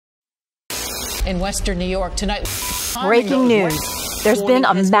in western New York tonight. Breaking news. There's been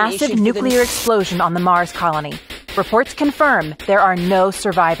a massive nuclear explosion on the Mars colony. Reports confirm there are no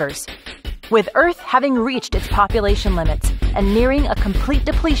survivors. With Earth having reached its population limits and nearing a complete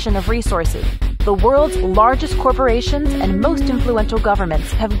depletion of resources, the world's largest corporations and most influential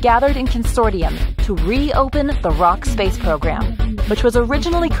governments have gathered in consortium to reopen the Rokh space program, which was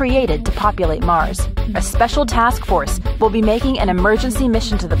originally created to populate Mars. A special task force will be making an emergency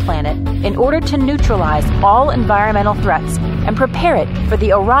mission to the planet in order to neutralize all environmental threats and prepare it for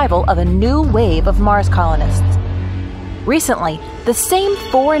the arrival of a new wave of Mars colonists. Recently, the same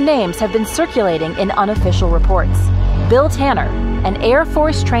 4 names have been circulating in unofficial reports. Bill Tanner, an Air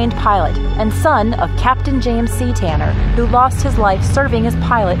Force-trained pilot and son of Captain James C. Tanner, who lost his life serving as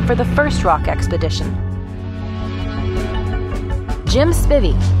pilot for the first Rokh expedition. Jim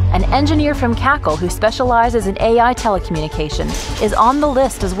Spivey, an engineer from Cackle who specializes in AI telecommunications, is on the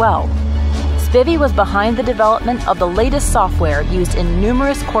list as well. Spivey was behind the development of the latest software used in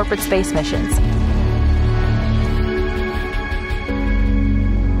numerous corporate space missions.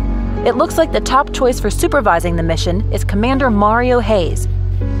 It looks like the top choice for supervising the mission is Commander Mario Hayes.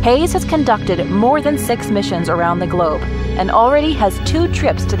 Hayes has conducted more than 6 missions around the globe and already has 2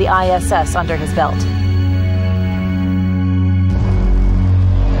 trips to the ISS under his belt.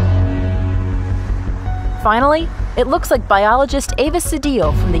 Finally, it looks like biologist Ava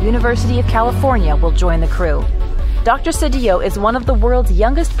Cedillo from the University of California will join the crew. Dr. Cedillo is one of the world's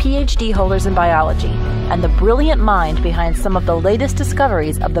youngest PhD holders in biology and the brilliant mind behind some of the latest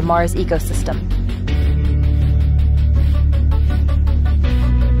discoveries of the Mars ecosystem.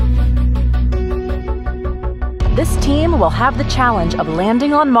 This team will have the challenge of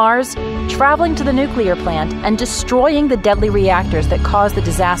landing on Mars, traveling to the nuclear plant, and destroying the deadly reactors that caused the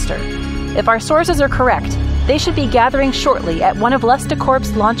disaster. If our sources are correct, they should be gathering shortly at one of Lesta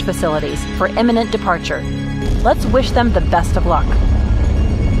Corp's launch facilities for imminent departure. Let's wish them the best of luck.